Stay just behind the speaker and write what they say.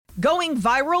Going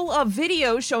viral, a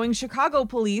video showing Chicago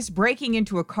police breaking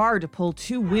into a car to pull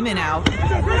two women out.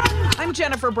 I'm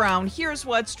Jennifer Brown. Here's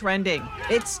what's trending.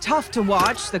 It's tough to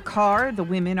watch. The car the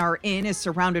women are in is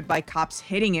surrounded by cops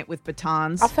hitting it with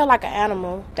batons. I felt like an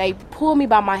animal. They pulled me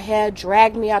by my hair,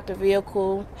 dragged me out the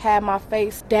vehicle, had my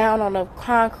face down on the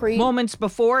concrete. Moments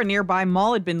before, a nearby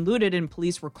mall had been looted and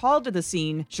police were called to the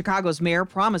scene. Chicago's mayor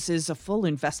promises a full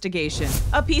investigation.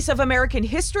 A piece of American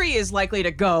history is likely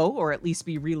to go, or at least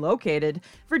be relocated.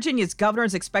 Virginia's governor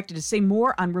is expected to say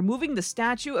more on removing the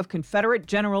statue of Confederate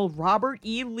General Robert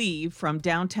E. Lee from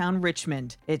downtown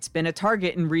Richmond. It's been a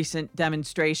target in recent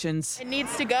demonstrations. It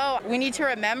needs to go. We need to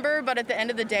remember, but at the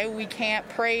end of the day, we can't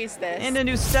praise this. And a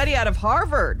new study out of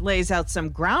Harvard lays out some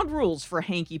ground rules for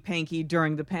hanky-panky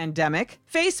during the pandemic.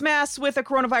 Face masks with a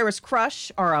coronavirus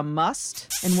crush are a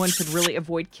must, and one should really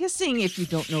avoid kissing if you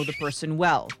don't know the person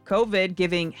well. COVID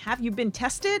giving "have you been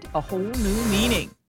tested" a whole new meaning.